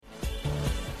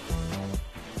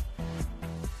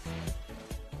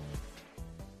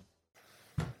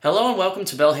Hello and welcome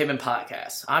to Bellhaven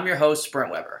Podcast. I'm your host,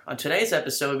 Brent Weber. On today's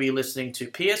episode, we'll be listening to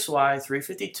PSY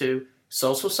 352,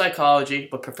 Social Psychology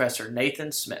with Professor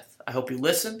Nathan Smith. I hope you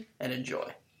listen and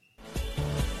enjoy.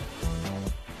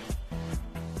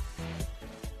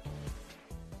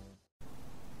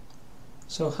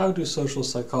 So how do social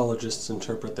psychologists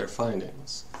interpret their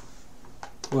findings?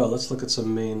 Well, let's look at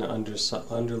some main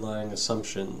underlying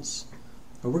assumptions.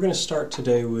 We're going to start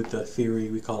today with the theory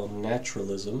we call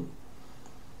naturalism.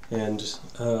 And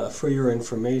for your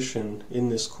information, in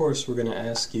this course we're going to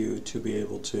ask you to be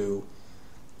able to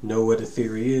know what a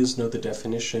theory is, know the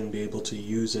definition, be able to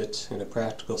use it in a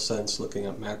practical sense, looking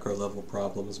at macro-level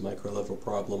problems, micro-level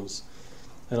problems,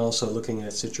 and also looking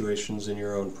at situations in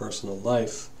your own personal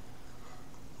life.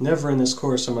 Never in this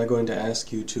course am I going to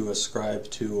ask you to ascribe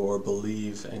to or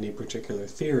believe any particular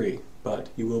theory, but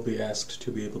you will be asked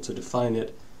to be able to define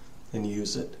it and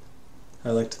use it. I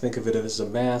like to think of it as a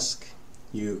mask.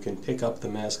 You can pick up the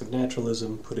mask of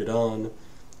naturalism, put it on,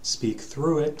 speak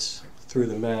through it, through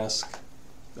the mask,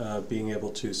 being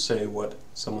able to say what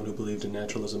someone who believed in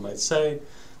naturalism might say,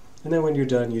 and then when you're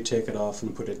done you take it off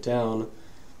and put it down.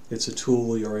 It's a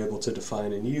tool you're able to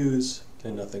define and use,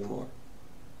 and nothing more.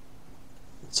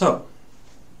 So,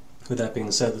 with that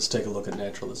being said, let's take a look at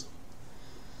naturalism.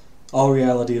 All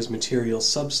reality is material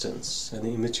substance, and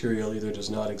the immaterial either does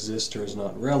not exist or is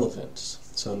not relevant.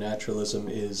 So naturalism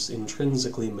is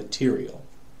intrinsically material.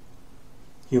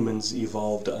 Humans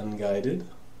evolved unguided.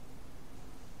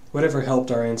 Whatever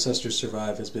helped our ancestors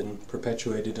survive has been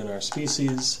perpetuated in our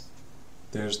species.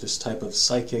 There's this type of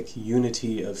psychic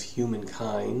unity of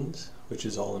humankind, which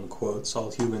is all in quotes.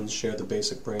 All humans share the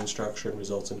basic brain structure and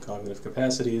results in cognitive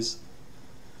capacities.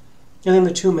 And then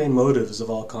the two main motives of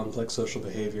all complex social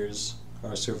behaviors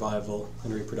are survival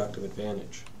and reproductive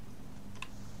advantage.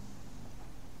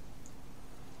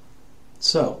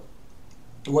 So,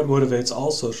 what motivates all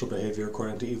social behavior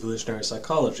according to evolutionary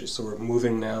psychology? So we're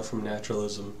moving now from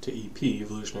naturalism to EP,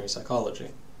 evolutionary psychology.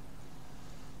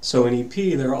 So in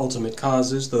EP, there are ultimate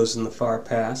causes, those in the far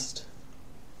past,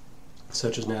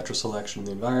 such as natural selection in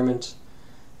the environment,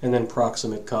 and then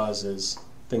proximate causes,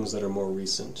 things that are more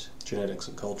recent, genetics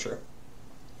and culture.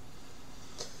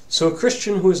 So a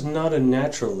Christian who is not a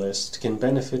naturalist can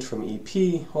benefit from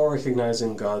EP while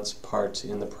recognizing God's part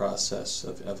in the process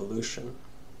of evolution.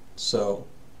 So,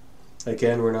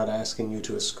 again, we're not asking you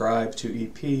to ascribe to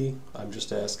EP, I'm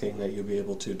just asking that you be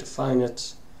able to define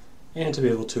it and to be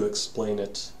able to explain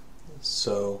it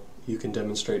so you can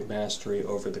demonstrate mastery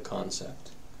over the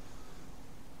concept.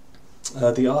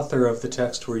 The author of the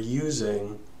text we're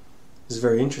using is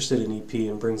very interested in EP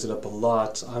and brings it up a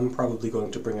lot. I'm probably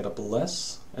going to bring it up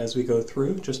less as we go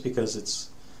through, just because it's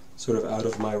sort of out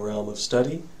of my realm of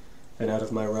study and out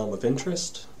of my realm of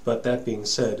interest. But that being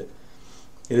said,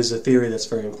 it is a theory that's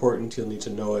very important. You'll need to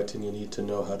know it, and you need to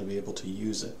know how to be able to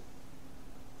use it.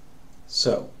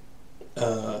 So,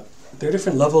 there are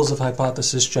different levels of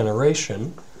hypothesis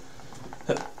generation.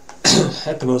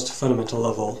 At the most fundamental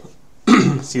level,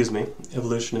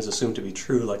 evolution is assumed to be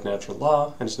true like natural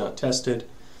law, and is not tested.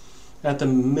 At the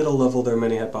middle level, there are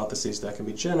many hypotheses that can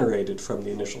be generated from the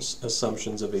initial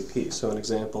assumptions of EP. So an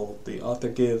example the author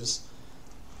gives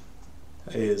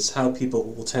is how people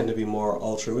will tend to be more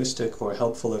altruistic, more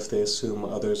helpful if they assume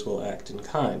others will act in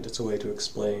kind. It's a way to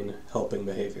explain helping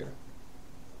behavior.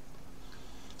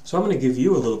 So I'm going to give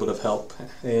you a little bit of help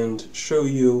and show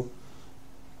you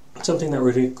something that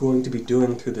we're going to be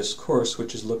doing through this course,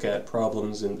 which is look at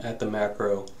problems at the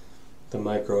macro, the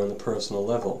micro, and the personal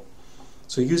level.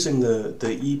 So using the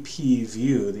EP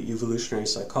view, the evolutionary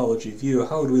psychology view,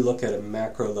 how would we look at a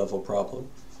macro level problem?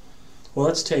 Well,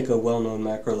 let's take a well-known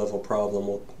macro level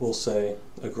problem. We'll say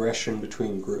aggression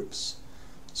between groups.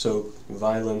 So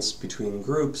violence between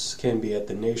groups can be at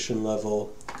the nation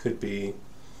level, could be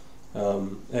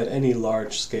at any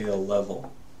large-scale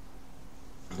level.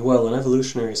 Well, an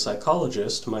evolutionary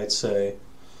psychologist might say,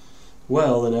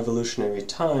 well, in evolutionary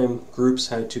time, groups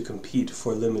had to compete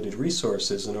for limited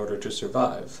resources in order to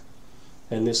survive.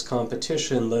 And this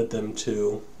competition led them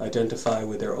to identify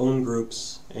with their own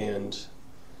groups and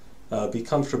be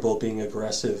comfortable being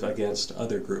aggressive against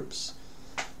other groups.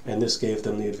 And this gave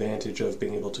them the advantage of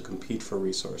being able to compete for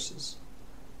resources.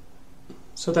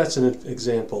 So that's an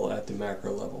example at the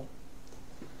macro level.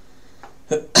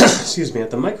 At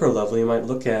the micro level, you might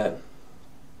look at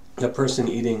a person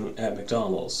eating at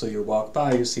McDonald's. So you walk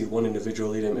by, you see one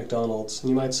individual eating at McDonald's, and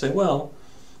you might say, well,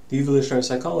 the evolutionary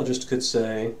psychologist could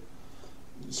say,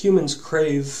 humans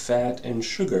crave fat and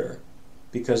sugar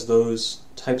because those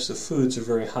types of foods are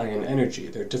very high in energy.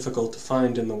 They're difficult to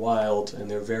find in the wild, and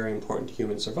they're very important to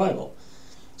human survival.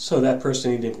 So that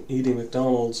person eating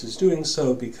McDonald's is doing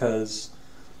so because,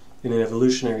 in an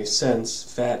evolutionary sense,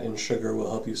 fat and sugar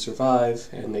will help you survive,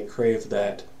 and they crave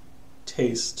that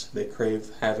taste. They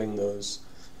crave having those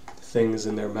things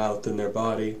in their mouth and their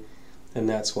body, and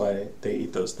that's why they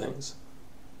eat those things.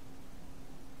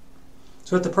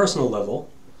 So at the personal level,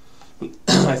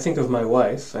 I think of my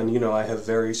wife, and I have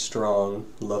very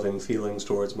strong, loving feelings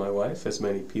towards my wife, as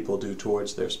many people do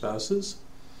towards their spouses.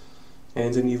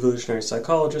 And an evolutionary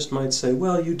psychologist might say,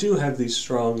 well, you do have these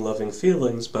strong, loving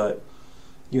feelings, but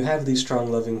you have these strong,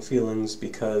 loving feelings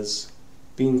because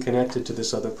being connected to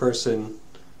this other person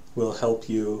will help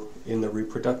you in the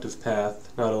reproductive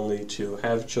path, not only to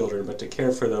have children, but to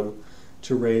care for them,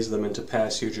 to raise them, and to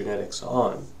pass your genetics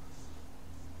on.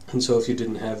 And so if you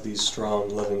didn't have these strong,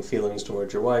 loving feelings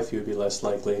towards your wife, you would be less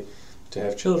likely to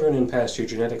have children and pass your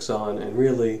genetics on, and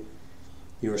really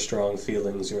your strong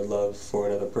feelings, your love for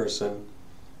another person,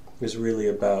 is really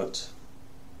about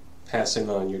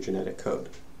passing on your genetic code.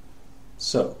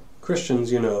 So, Christians,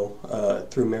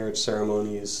 through marriage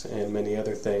ceremonies and many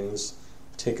other things,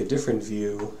 take a different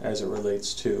view as it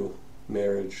relates to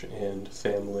marriage and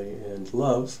family and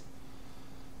love.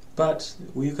 But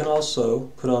you can also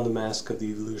put on the mask of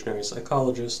the evolutionary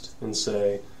psychologist and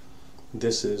say,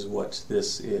 this is what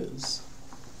this is.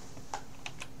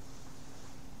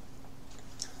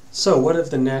 So, what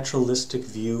of the naturalistic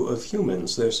view of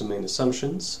humans? There's some main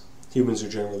assumptions. Humans are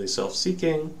generally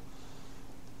self-seeking.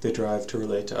 They drive to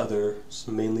relate to others,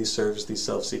 mainly serves the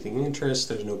self-seeking interest.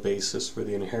 There's no basis for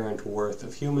the inherent worth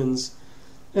of humans,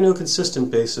 and no consistent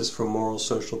basis for moral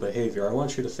social behavior. I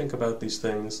want you to think about these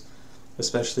things,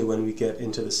 especially when we get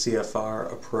into the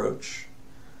CFR approach.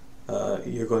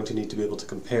 You're going to need to be able to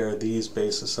compare these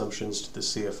base assumptions to the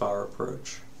CFR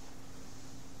approach.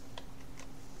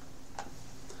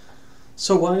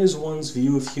 So why is one's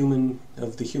view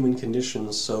of the human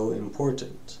condition so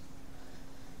important?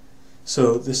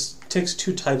 So this takes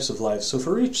two types of life. So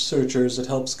for researchers, it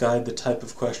helps guide the type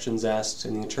of questions asked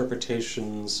and the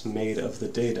interpretations made of the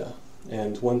data.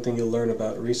 And one thing you'll learn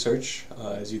about research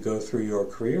as you go through your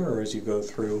career, or as you go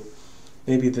through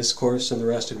maybe this course and the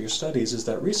rest of your studies, is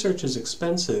that research is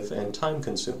expensive and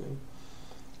time-consuming.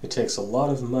 It takes a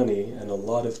lot of money and a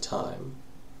lot of time.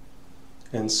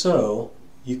 And so,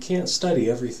 you can't study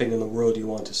everything in the world you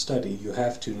want to study. You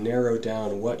have to narrow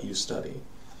down what you study.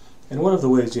 And one of the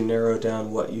ways you narrow down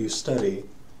what you study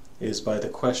is by the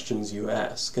questions you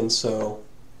ask. And so,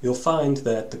 you'll find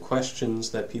that the questions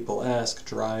that people ask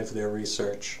drive their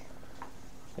research.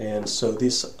 And so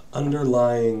this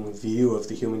underlying view of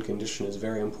the human condition is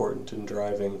very important in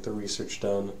driving the research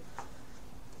done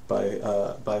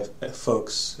by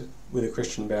folks with a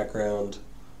Christian background,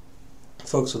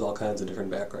 folks with all kinds of different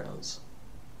backgrounds.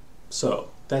 So,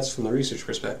 that's from the research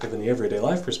perspective. And the everyday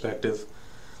life perspective,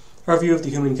 our view of the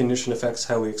human condition affects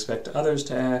how we expect others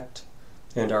to act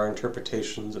and our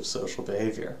interpretations of social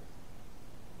behavior.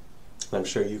 I'm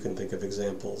sure you can think of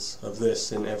examples of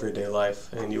this in everyday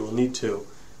life, and you will need to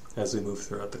as we move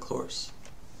throughout the course.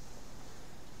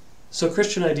 So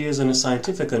Christian ideas and a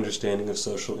scientific understanding of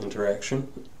social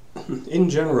interaction. In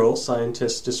general,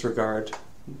 scientists disregard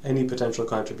any potential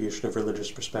contribution of religious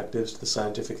perspectives to the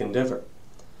scientific endeavor.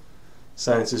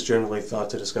 Science is generally thought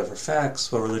to discover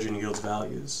facts, while religion yields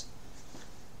values.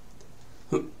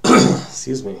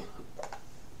 Excuse me.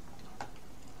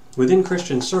 Within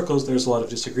Christian circles, there's a lot of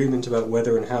disagreement about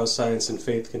whether and how science and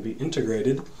faith can be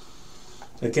integrated.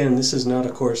 Again, this is not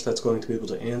a course that's going to be able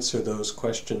to answer those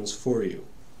questions for you.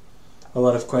 A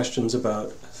lot of questions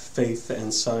about faith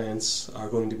and science are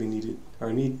going to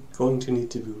need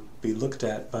to be looked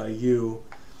at by you,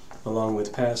 along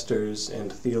with pastors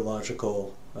and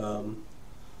theological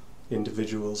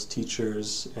individuals,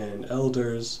 teachers, and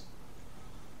elders,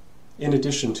 in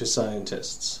addition to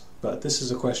scientists. But this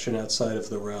is a question outside of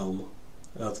the realm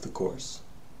of the course.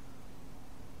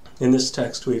 In this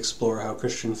text, we explore how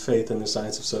Christian faith and the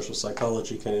science of social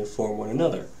psychology can inform one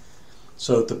another.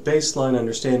 So the baseline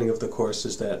understanding of the course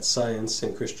is that science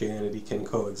and Christianity can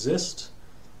coexist,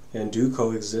 and do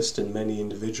coexist in many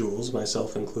individuals,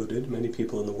 myself included, many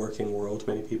people in the working world,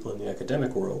 many people in the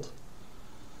academic world.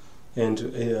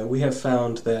 And we have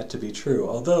found that to be true.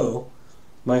 Although,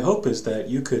 my hope is that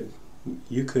you could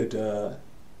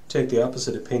take the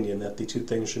opposite opinion, that the two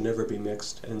things should never be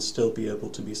mixed, and still be able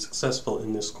to be successful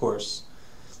in this course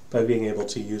by being able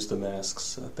to use the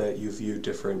masks that you view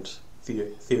different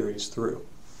theories through.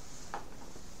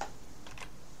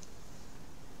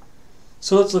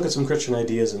 So let's look at some Christian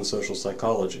ideas in social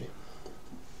psychology.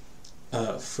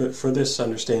 For this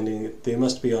understanding, they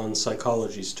must be on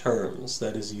psychology's terms,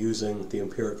 that is, using the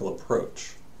empirical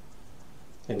approach.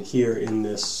 And here in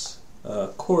this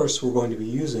course, we're going to be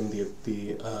using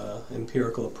the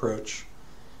empirical approach,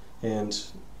 and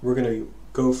we're going to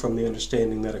go from the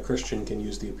understanding that a Christian can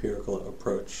use the empirical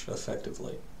approach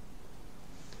effectively.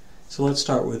 So let's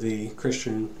start with the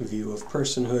Christian view of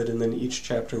personhood, and then each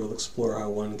chapter will explore how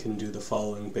one can do the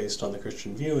following based on the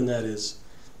Christian view, and that is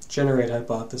generate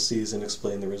hypotheses and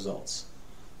explain the results.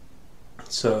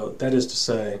 So that is to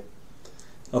say,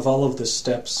 of all of the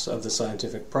steps of the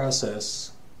scientific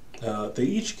process, they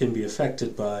each can be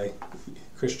affected by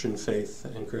Christian faith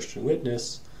and Christian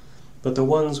witness, but the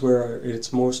ones where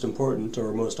it's most important,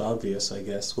 or most obvious, I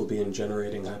guess, will be in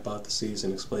generating hypotheses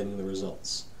and explaining the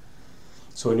results.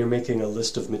 So when you're making a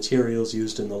list of materials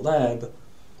used in the lab,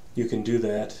 you can do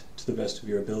that to the best of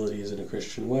your abilities in a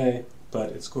Christian way,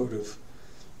 but it's sort of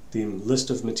the list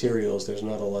of materials, there's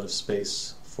not a lot of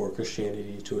space for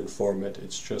Christianity to inform it.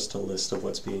 It's just a list of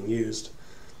what's being used.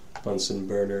 Bunsen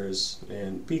burners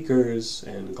and beakers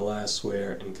and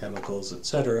glassware and chemicals,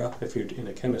 etc., if you're in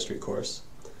a chemistry course.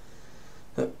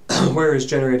 Whereas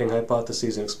generating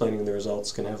hypotheses and explaining the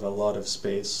results can have a lot of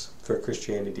space for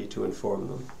Christianity to inform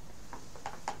them.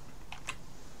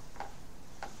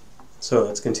 So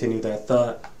let's continue that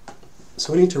thought.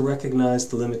 So we need to recognize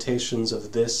the limitations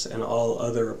of this and all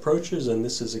other approaches, and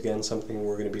this is again something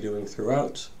we're going to be doing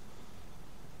throughout.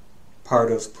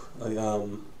 Part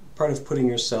of putting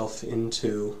yourself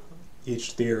into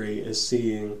each theory is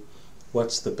seeing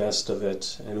what's the best of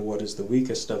it and what is the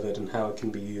weakest of it and how it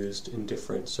can be used in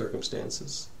different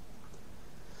circumstances.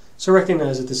 So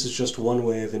recognize that this is just one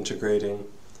way of integrating,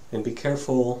 and be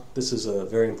careful, this is a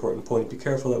very important point, be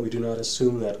careful that we do not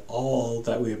assume that all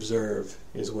that we observe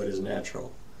is what is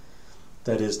natural.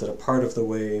 That is, that a part of the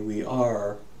way we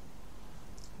are,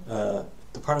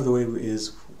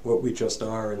 is what we just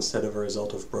are instead of a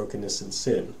result of brokenness and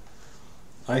sin.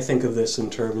 I think of this in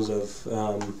terms of,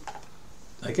 the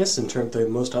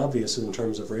most obvious is in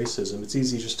terms of racism. It's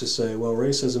easy just to say, well,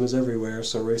 racism is everywhere,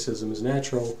 so racism is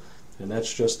natural, and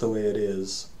that's just the way it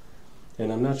is.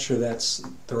 And I'm not sure that's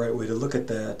the right way to look at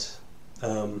that.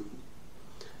 A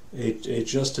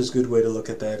just as good way to look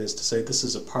at that is to say this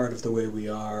is a part of the way we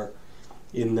are,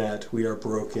 in that we are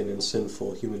broken and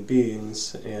sinful human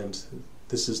beings, and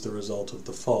this is the result of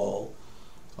the fall.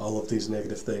 All of these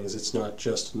negative things, it's not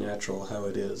just natural how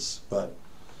it is, but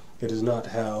it is not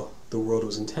how the world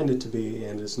was intended to be,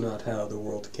 and is not how the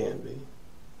world can be.